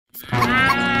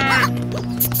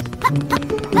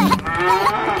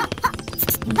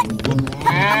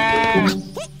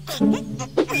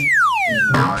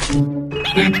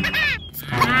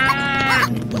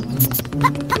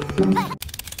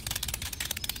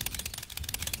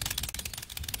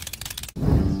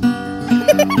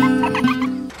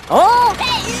Oh!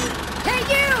 Hey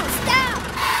you! Stop!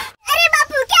 अरे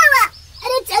बापू क्या हुआ?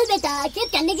 अरे चल बेटा, खेत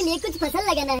करने के लिए कुछ फसल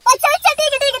लगाना है। चल चल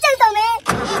ठीक है चलता हूँ मैं।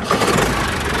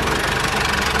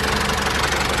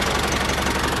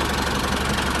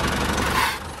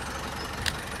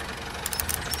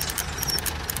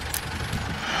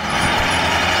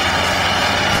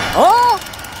 Oh!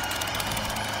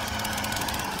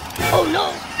 Oh no!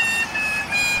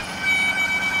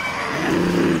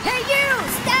 Hey you!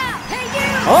 Stop! Hey you!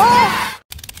 Oh!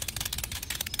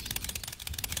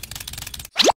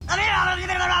 अरे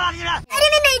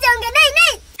मैं नहीं जाऊंगा, नहीं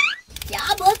नहीं। क्या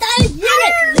बोलता है ये?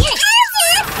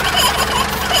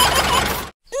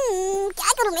 क्या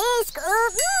करूं मैं इसको?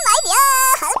 Idea,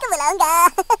 Hulk बुलाऊंगा।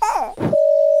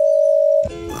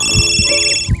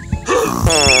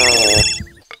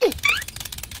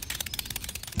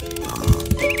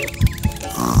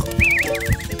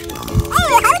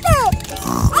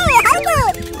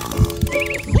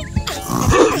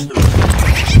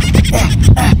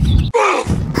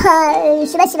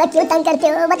 सुबह सुबह क्यों तंग करते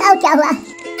हो? बताओ क्या हुआ?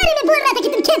 अरे मैं बोल रहा था कि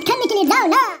तुम खेत खनने के लिए जाओ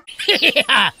ना।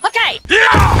 Okay! Okay!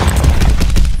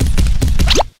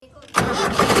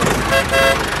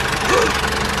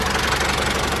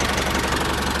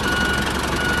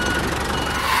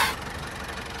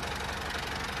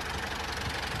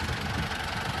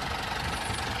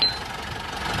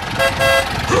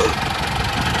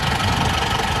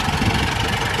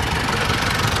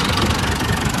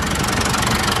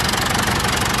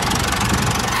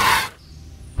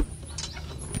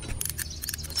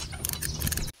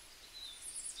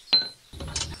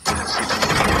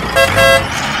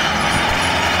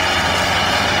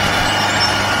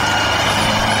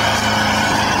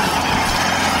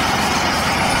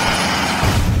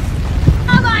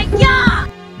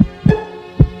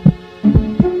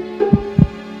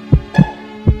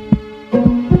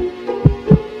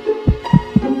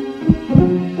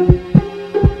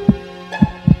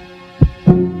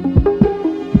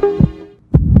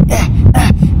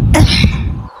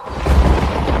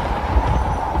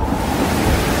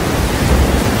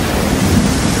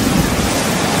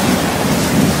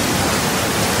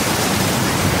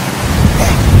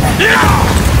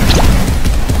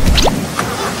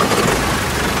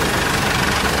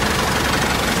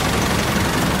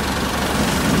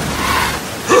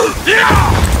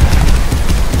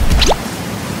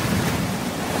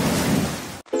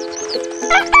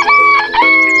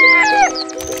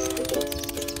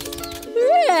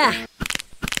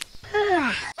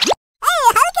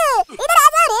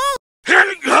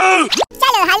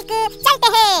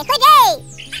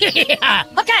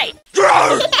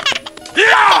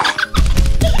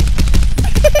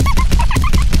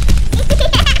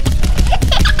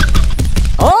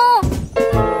 Oh!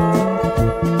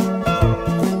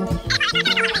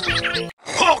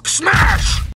 Hulk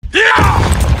smash! Yeah!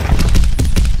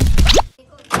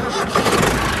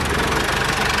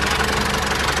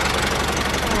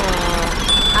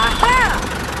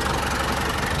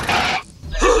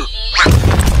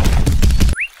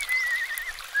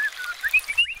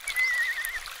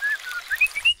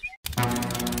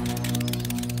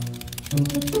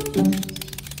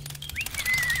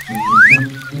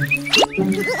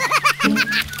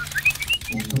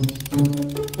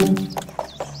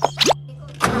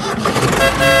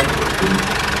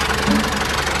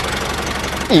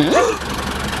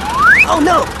 Oh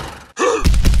no!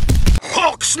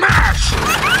 Hulk smash!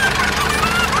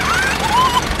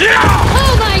 Yeah!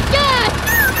 Oh my god!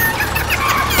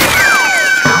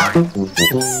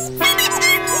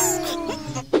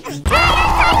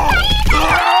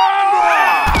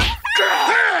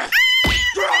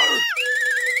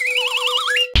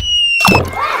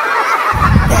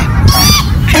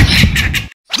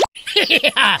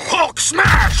 Hulk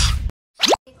smash!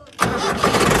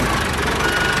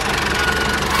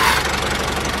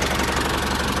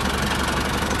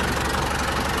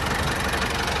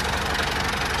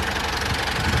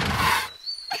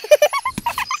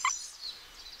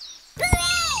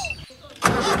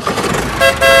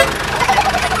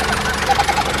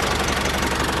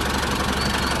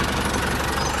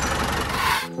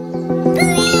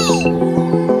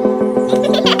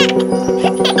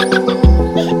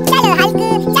 चलो हल्क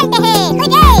चलते हैं।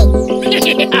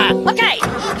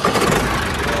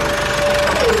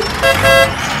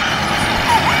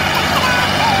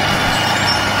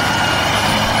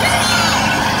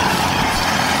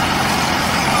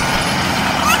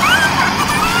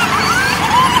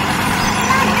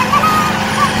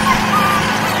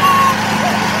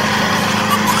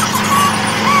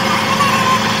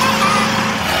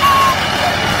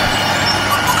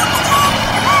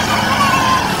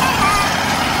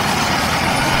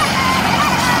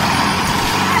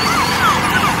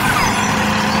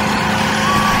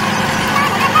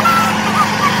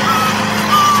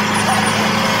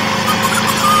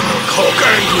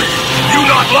 angry. You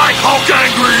not like Hulk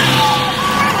angry?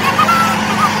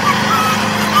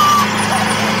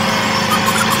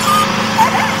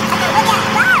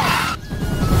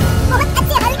 बहुत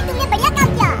अच्छे हल्क, तुमने बढ़िया काम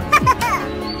किया।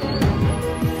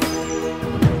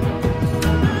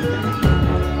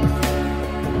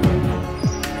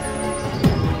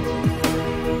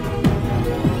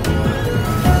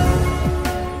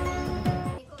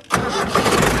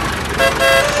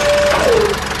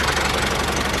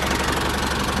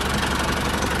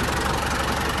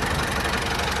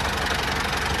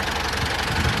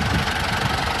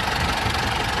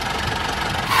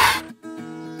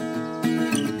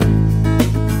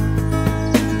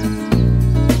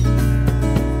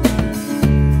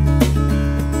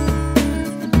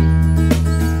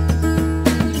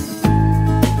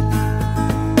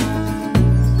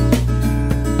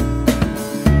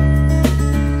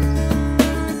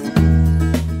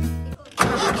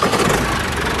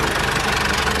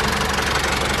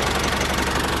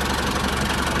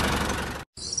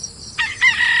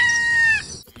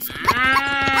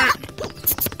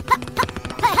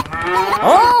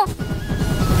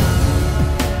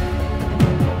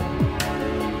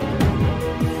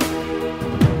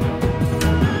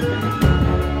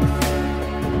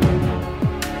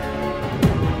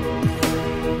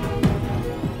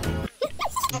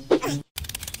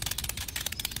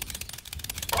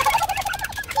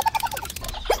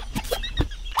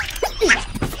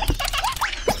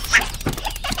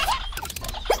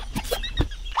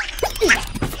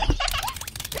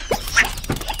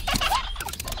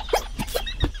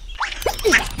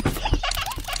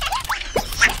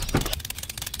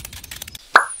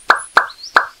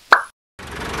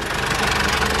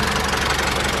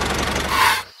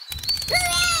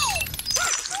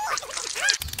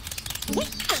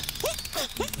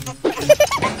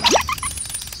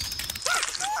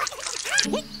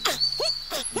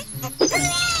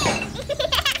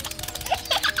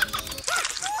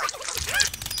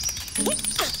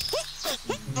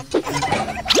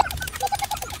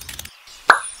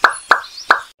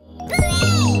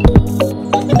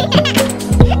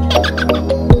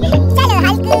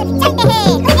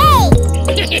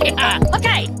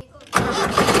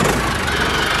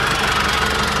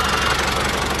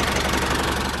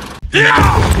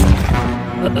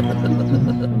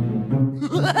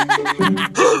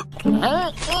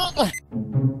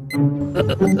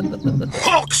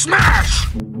 Hulk smash!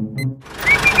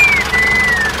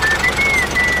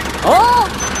 Oh!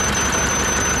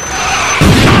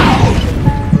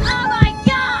 Oh my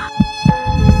god!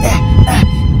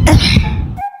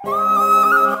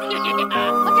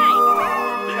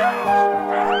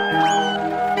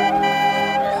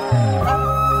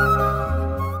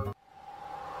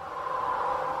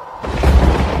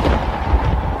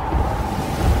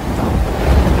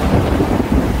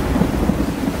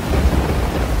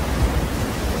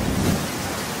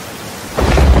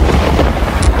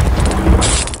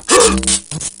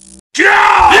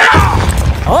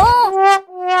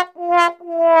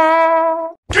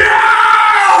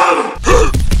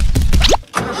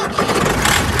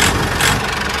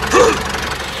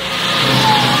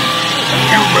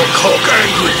 Hulk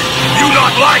angry! You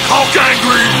not like Hulk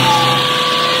angry!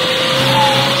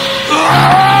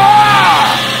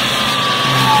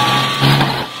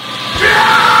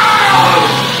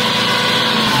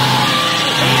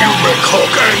 You make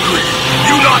Hulk angry!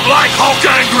 You not like Hulk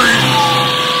angry!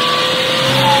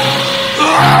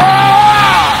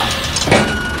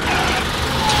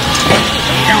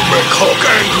 You make Hulk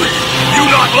angry! You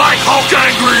not like Hulk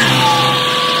angry!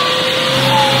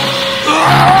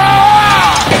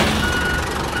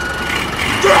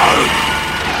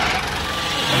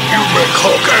 You make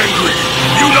Hulk angry!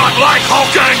 You not like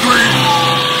Hulk angry!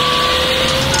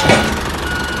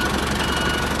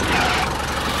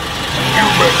 You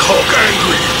make Hulk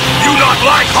angry! You not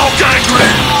like Hulk angry!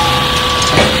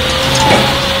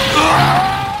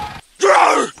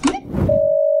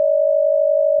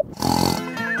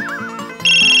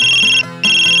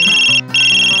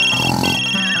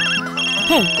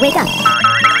 Hey, wake up.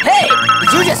 Hey,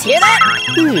 did you just hear that?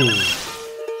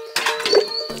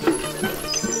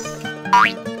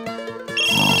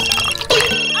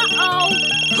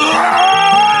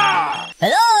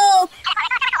 Hello?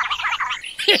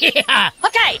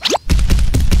 Okay.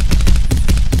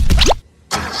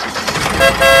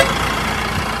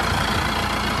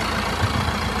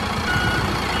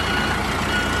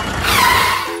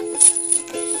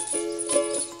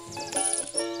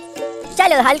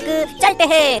 चलो Hulk, चलते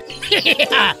हैं।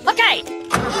 Okay.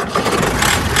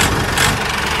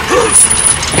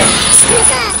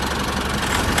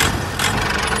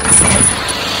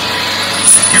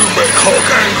 You make Hulk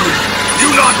angry. You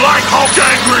not like Hulk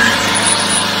angry.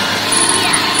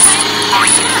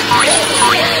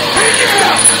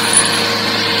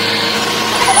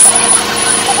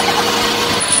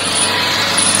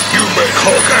 You make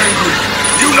Hulk angry.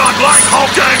 You not like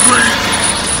Hulk angry.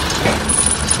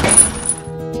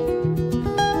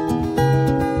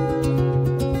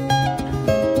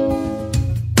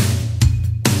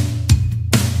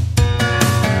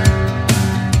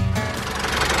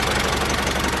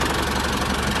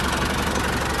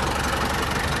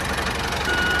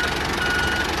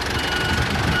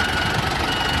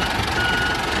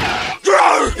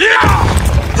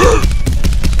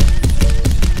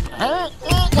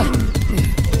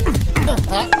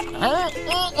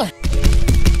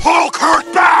 Hulk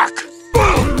hurt back!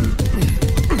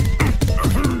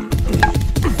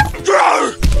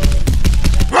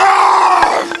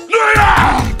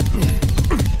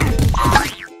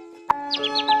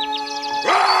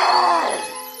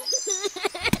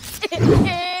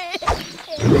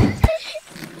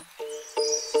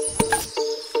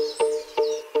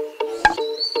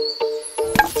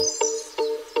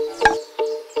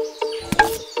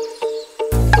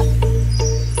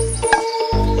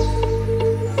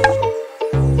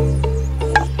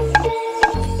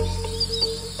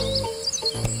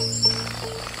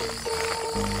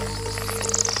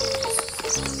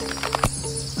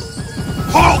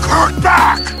 Hulk hurt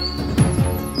back!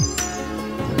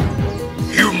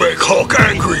 You make Hulk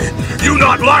angry. You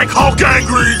not like Hulk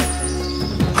angry.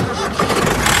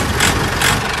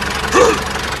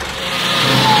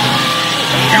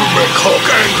 You make Hulk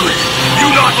angry. You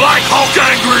not like Hulk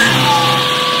angry.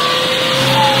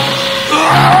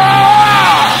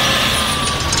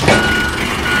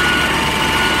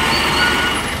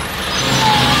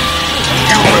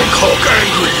 You make Hulk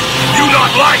angry. You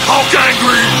not like Hulk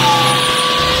angry.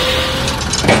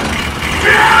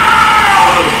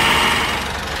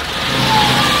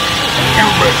 You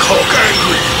make Hulk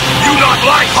angry. You not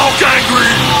like Hulk angry.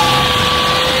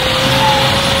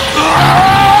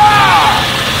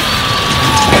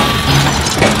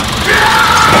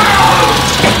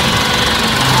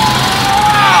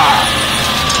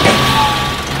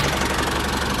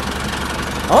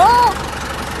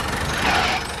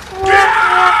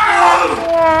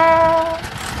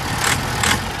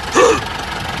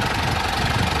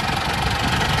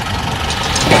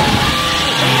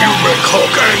 You make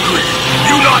Hulk angry.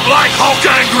 You not like Hulk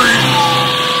angry.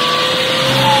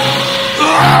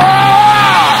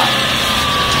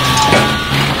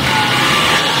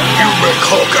 You make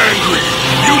Hulk angry.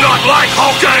 You not like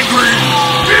Hulk angry.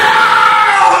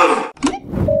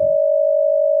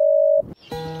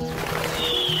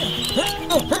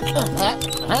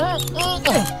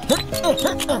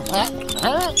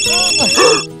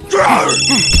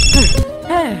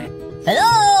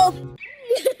 Hello?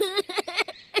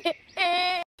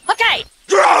 Okay.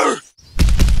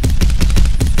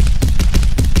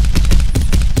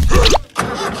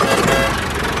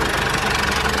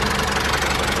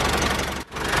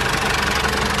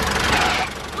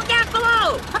 Look out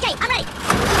below. Okay, I'm ready.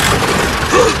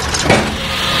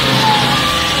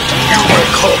 You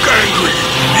make Hulk angry.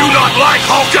 You not like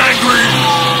Hulk angry.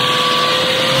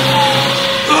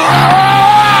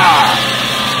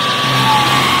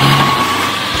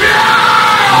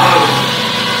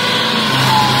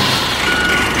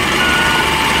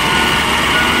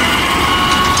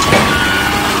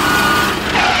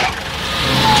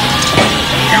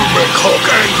 You make Hulk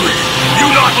angry. You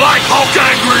not like Hulk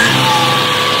angry.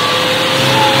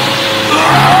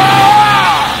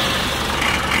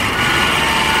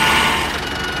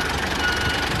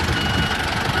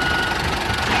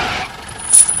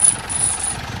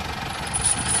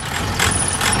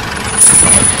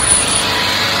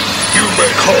 You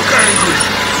make Hulk angry.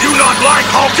 You not like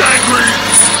Hulk angry.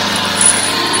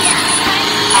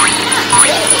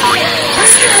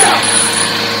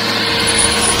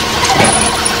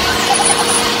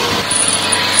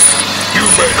 You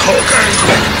make Hulk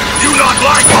angry. You not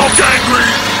like Hulk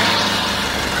angry.